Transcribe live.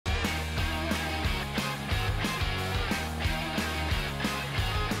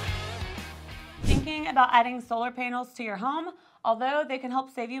about adding solar panels to your home. Although they can help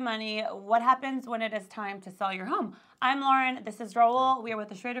save you money, what happens when it is time to sell your home? I'm Lauren, this is Raul. We are with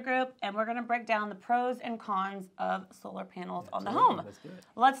the Schrader Group, and we're going to break down the pros and cons of solar panels on the home. Let's do it.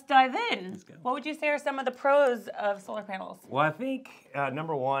 Let's dive in. Let's go. What would you say are some of the pros of solar panels? Well, I think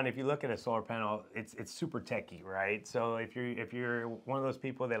number one, if you look at a solar panel, it's super techy, right? So if you're one of those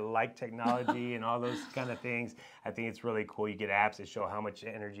people that like technology and all those kind of things, I think it's really cool. You get apps that show how much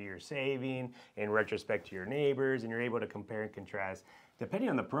energy you're saving in retrospect to your neighbors, and you're able to compare and contrast.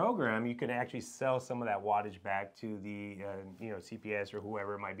 Depending on the program, you can actually sell some of that wattage back to the CPS or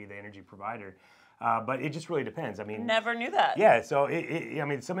whoever might be the energy provider. But it just really depends. I mean, never knew that. Yeah, so I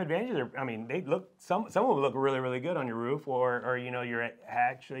mean, some advantages are. I mean, some will look really, really good on your roof, or you're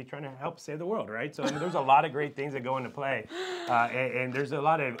actually trying to help save the world, right? So I mean, there's a lot of great things that go into play, and there's a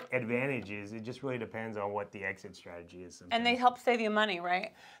lot of advantages. It just really depends on what the exit strategy is. Sometimes. And they help save you money,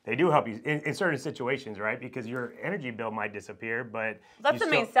 right? They do help you in certain situations, right? Because your energy bill might disappear, but that's the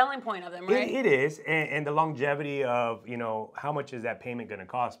main selling point of them, right? It is, and the longevity of how much is that payment going to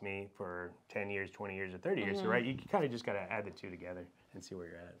cost me for 10 years, 20 years, or 30 years, so, right? You kind of just got to add the two together and see where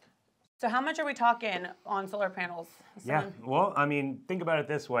you're at. So how much are we talking on solar panels? Yeah, well, I mean, think about it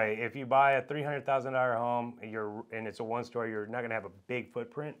this way. If you buy a $300,000 home and it's a one-story, you're not going to have a big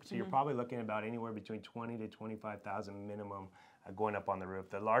footprint, so you're probably looking at about anywhere between $20,000 to $25,000 minimum going up on the roof.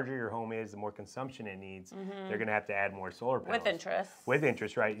 The larger your home is, the more consumption it needs. They're going to have to add more solar panels. With interest. With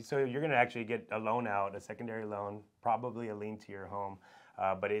interest, right? So you're going to actually get a loan out, a secondary loan, probably a lien to your home.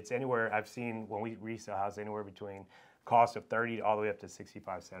 But it's anywhere, I've seen when we resell house, anywhere between cost of $30,000 all the way up to $65,000,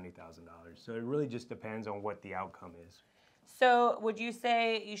 $70,000. So it really just depends on what the outcome is. So would you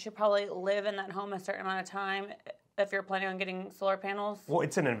say you should probably live in that home a certain amount of time if you're planning on getting solar panels? Well,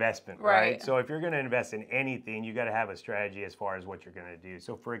 it's an investment, right? So if you're going to invest in anything, you got to have a strategy as far as what you're going to do.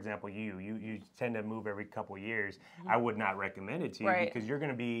 So for example, you tend to move every couple of years. I would not recommend it to you because you're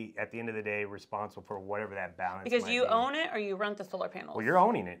going to be, at the end of the day, responsible for whatever that balance because might you be. own it or you rent the solar panels? Well, you're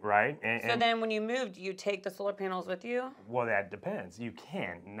owning it, right? So then when you move, do you take the solar panels with you? Well, that depends. You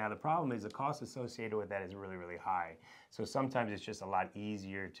can. Now, the problem is the cost associated with that is really, really high. So sometimes it's just a lot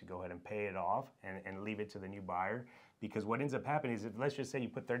easier to go ahead and pay it off and leave it to the new buyer. Because what ends up happening is, if, let's just say you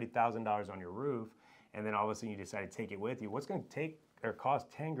put $30,000 on your roof, and then all of a sudden you decide to take it with you, what's going to take or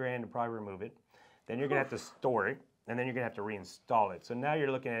cost 10 grand to probably remove it. Then you're going to have to store it, and then you're going to have to reinstall it. So now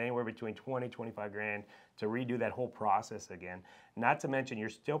you're looking at anywhere between 20, 25 grand to redo that whole process again. Not to mention you're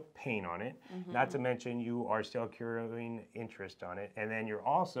still paying on it. Not to mention you are still accruing interest on it. And then you're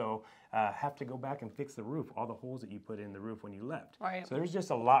also have to go back and fix the roof, all the holes that you put in the roof when you left. Right. So there's just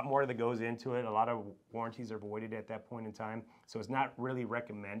a lot more that goes into it. A lot of warranties are voided at that point in time. So it's not really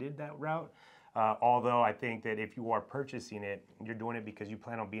recommended, that route. Although I think that if you are purchasing it, you're doing it because you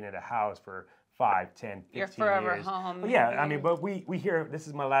plan on being at a house for 5, 10, 15 Your forever years. home. Well, yeah, I mean, but we hear this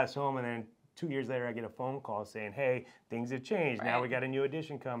is my last home, and then 2 years later I get a phone call saying, hey, things have changed. Now we got a new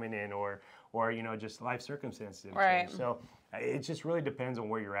addition coming in, or just life circumstances have changed. So it just really depends on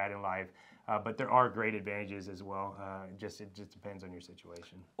where you're at in life. But there are great advantages as well. It just depends on your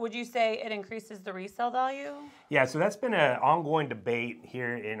situation. Would you say it increases the resale value? Yeah, so that's been an ongoing debate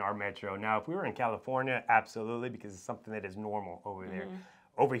here in our metro. Now, if we were in California, absolutely, because it's something that is normal over there.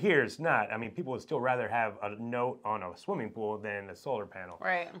 Over here, it's not. I mean, people would still rather have a note on a swimming pool than a solar panel.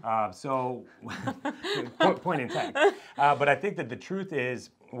 Right. So, point in time. But I think that the truth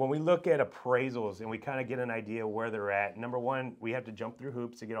is, when we look at appraisals and we kind of get an idea where they're at, number one, we have to jump through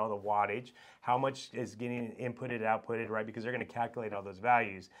hoops to get all the wattage, how much is getting inputted, outputted, right? Because they're going to calculate all those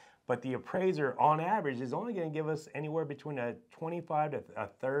values. But the appraiser, on average, is only going to give us anywhere between a 25 to a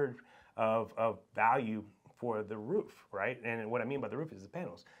third of value for the roof, right? And what I mean by the roof is the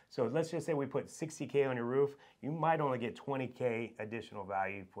panels. So let's just say we put $60K on your roof, you might only get $20K additional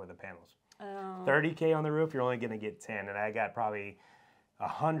value for the panels. $30K on the roof, you're only gonna get 10. And I got probably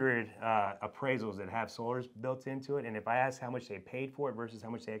 100 appraisals that have solars built into it. And if I ask how much they paid for it versus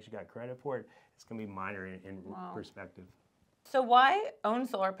how much they actually got credit for it, it's gonna be minor in perspective. So why own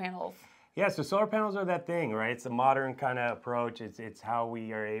solar panels? Yeah, so solar panels are that thing, right? It's a modern kind of approach. It's how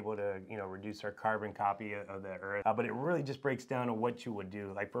we are able to, reduce our carbon copy of the earth. But it really just breaks down to what you would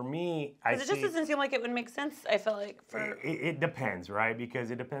do. Like for me, it just doesn't seem like it would make sense, I feel like. It depends, right?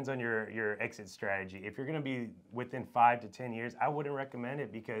 Because it depends on your exit strategy. If you're going to be within 5 to 10 years, I wouldn't recommend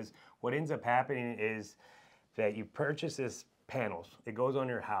it, because what ends up happening is that you purchase this panels, it goes on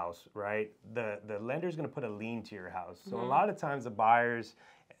your house, right? The lender's going to put a lien to your house. So a lot of times the buyers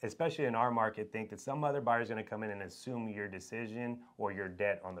especially in our market, think that some other buyer is going to come in and assume your decision or your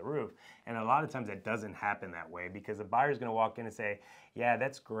debt on the roof. And a lot of times that doesn't happen that way, because the buyer is going to walk in and say, yeah,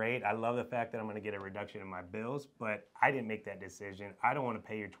 that's great. I love the fact that I'm going to get a reduction in my bills, but I didn't make that decision. I don't want to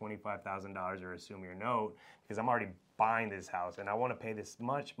pay your $25,000 or assume your note, because I'm already buying this house and I want to pay this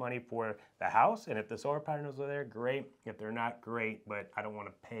much money for the house. And if the solar panels are there, great. If they're not, great, but I don't want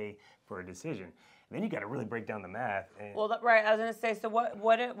to pay for a decision. And then you got to really break down the math. Well, right. I was going to say, so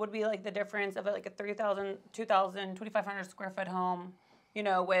what it would be like the difference of like a 3,000, 2,000, 2,500 square foot home, you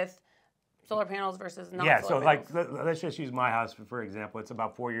know, with solar panels versus not. Yeah, so panels. like let's just use my house for example. It's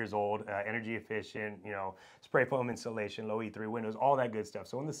about 4 years old, energy efficient, you know, spray foam insulation, low E3 windows, all that good stuff.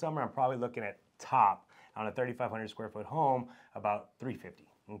 So in the summer, I'm probably looking at top on a 3,500 square foot home about $350.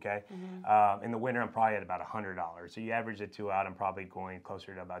 Okay, in the winter I'm probably at about $100. So you average the two out, I'm probably going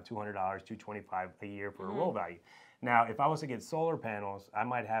closer to about $200, $225 a year for a roll value. Now, if I was to get solar panels, I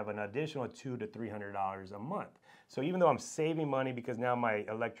might have an additional $200 to $300 a month. So even though I'm saving money because now my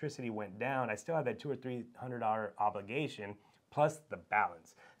electricity went down, I still have that $200 or $300 obligation plus the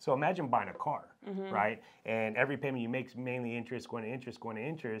balance. So imagine buying a car, right? And every payment you make is mainly interest, going to interest, going to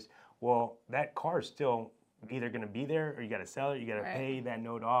interest. Well, that car is still either going to be there or you got to sell it, you got to pay that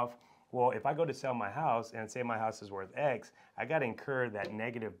note off. Well, if I go to sell my house and say my house is worth X, I got to incur that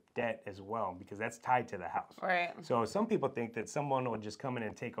negative debt as well, because that's tied to the house. Right. So some people think that someone will just come in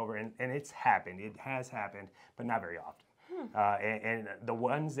and take over, and it's happened. It has happened, but not very often. And the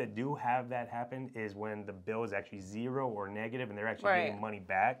ones that do have that happen is when the bill is actually zero or negative and they're actually getting money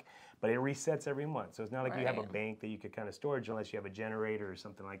back, but it resets every month. So it's not like you have a bank that you could kind of storage unless you have a generator or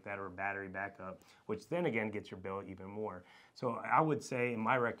something like that, or a battery backup, which then again gets your bill even more. So I would say in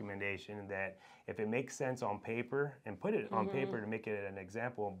my recommendation that if it makes sense on paper, and put it on paper to make it an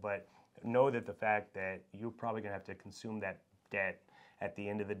example, but know that the fact that you're probably gonna have to consume that debt at the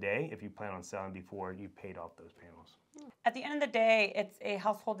end of the day if you plan on selling before you paid off those panels. At the end of the day, it's a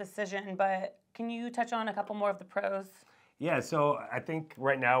household decision, but can you touch on a couple more of the pros? Yeah, so I think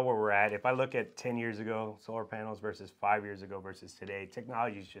right now where we're at, if I look at 10 years ago, solar panels versus 5 years ago versus today,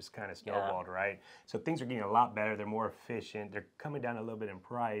 technology's just kind of snowballed, right? So things are getting a lot better, they're more efficient, they're coming down a little bit in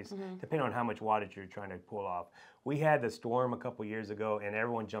price, depending on how much wattage you're trying to pull off. We had the storm a couple years ago and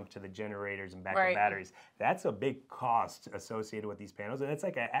everyone jumped to the generators and backup batteries. That's a big cost associated with these panels, and it's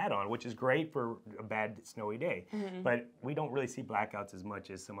like an add-on, which is great for a bad snowy day. But we don't really see blackouts as much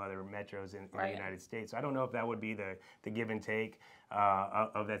as some other metros in the United States. So I don't know if that would be the give and take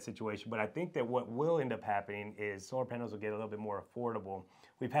of that situation. But I think that what will end up happening is solar panels will get a little bit more affordable.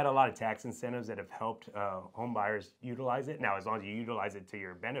 We've had a lot of tax incentives that have helped home buyers utilize it. Now, as long as you utilize it to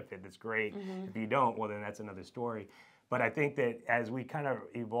your benefit, that's great. If you don't, well, then that's another story. But I think that as we kind of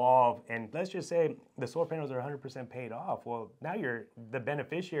evolve, and let's just say the solar panels are 100% paid off, well, now you're the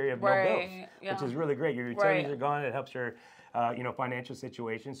beneficiary of no bills, which is really great. Your utilities are gone. It helps your financial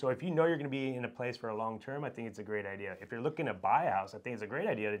situation. So if you know you're going to be in a place for a long term, I think it's a great idea. If you're looking to buy a house, I think it's a great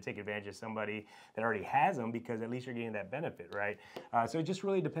idea to take advantage of somebody that already has them, because at least you're getting that benefit, right? So it just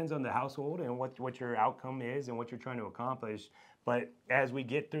really depends on the household and what your outcome is and what you're trying to accomplish. But as we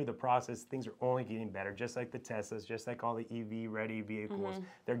get through the process, things are only getting better, just like the Teslas, just like all the EV-ready vehicles.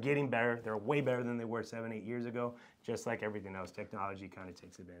 They're getting better. They're way better than they were 7, 8 years ago. Just like everything else, technology kind of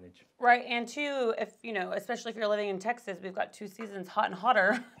takes advantage. Right, and two, if especially if you're living in Texas, we've got 2 seasons, hot and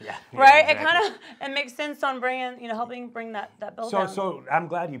hotter. Right. Exactly. It makes sense on bringing, helping bring that bill down. So I'm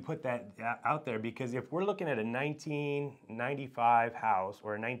glad you put that out there, because if we're looking at a 1995 house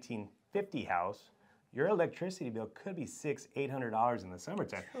or a 1950 house, your electricity bill could be $600, $800 in the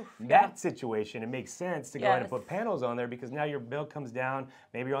summertime. That situation, it makes sense to go ahead and put panels on there, because now your bill comes down.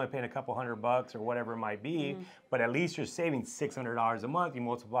 Maybe you're only paying a couple $100 or whatever it might be, but at least you're saving $600 a month. You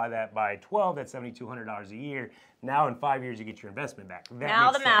multiply that by 12, that's $7,200 a year. Now in 5 years, you get your investment back.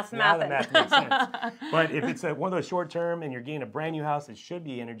 Now the math makes sense. But if it's one of those short term and you're getting a brand new house that should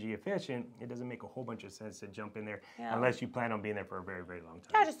be energy efficient, it doesn't make a whole bunch of sense to jump in there unless you plan on being there for a very, very long time.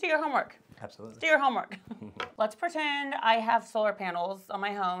 Yeah, just do your homework. Absolutely. Do your homework. Let's pretend I have solar panels on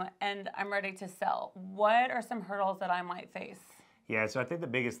my home and I'm ready to sell. What are some hurdles that I might face? Yeah, so I think the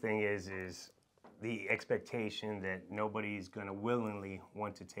biggest thing is the expectation that nobody's going to willingly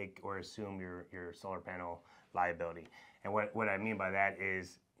want to take or assume your solar panel liability. And what I mean by that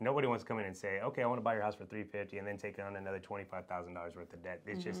is nobody wants to come in and say, okay, I want to buy your house for $350 and then take on another $25,000 worth of debt.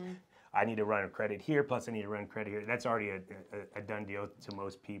 It's just, I need to run a credit here, plus I need to run credit here. That's already a done deal to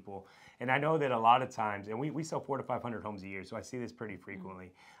most people. And I know that a lot of times, and we sell 400 to 500 homes a year, so I see this pretty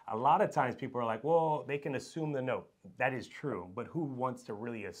frequently. A lot of times people are like, well, they can assume the note. That is true, but who wants to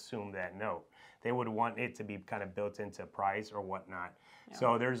really assume that note? They would want it to be kind of built into price or whatnot. Yeah.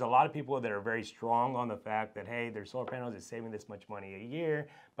 So there's a lot of people that are very strong on the fact that, hey, their solar panels is saving this much money a year,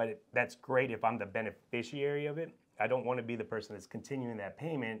 but that's great if I'm the beneficiary of it. I don't want to be the person that's continuing that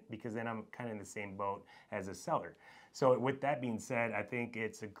payment, because then I'm kind of in the same boat as a seller. So with that being said, I think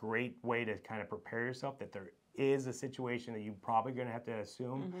it's a great way to kind of prepare yourself that there is a situation that you're probably going to have to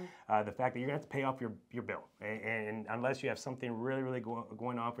assume. The fact that you're going to have to pay off your bill. And unless you have something really, really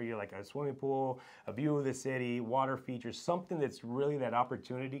going on for you, like a swimming pool, a view of the city, water features, something that's really that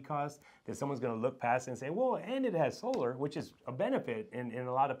opportunity cost that someone's going to look past and say, well, and it has solar, which is a benefit in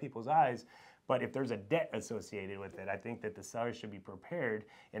a lot of people's eyes. But if there's a debt associated with it, I think that the seller should be prepared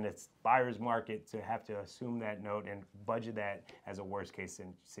in its buyer's market to have to assume that note and budget that as a worst case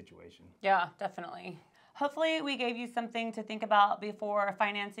situation. Yeah, definitely. Hopefully we gave you something to think about before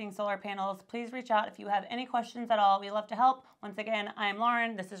financing solar panels. Please reach out if you have any questions at all. We love to help. Once again, I'm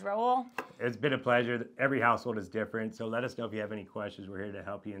Lauren. This is Raul. It's been a pleasure. Every household is different, so let us know if you have any questions. We're here to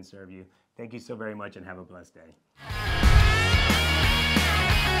help you and serve you. Thank you so very much, and have a blessed day.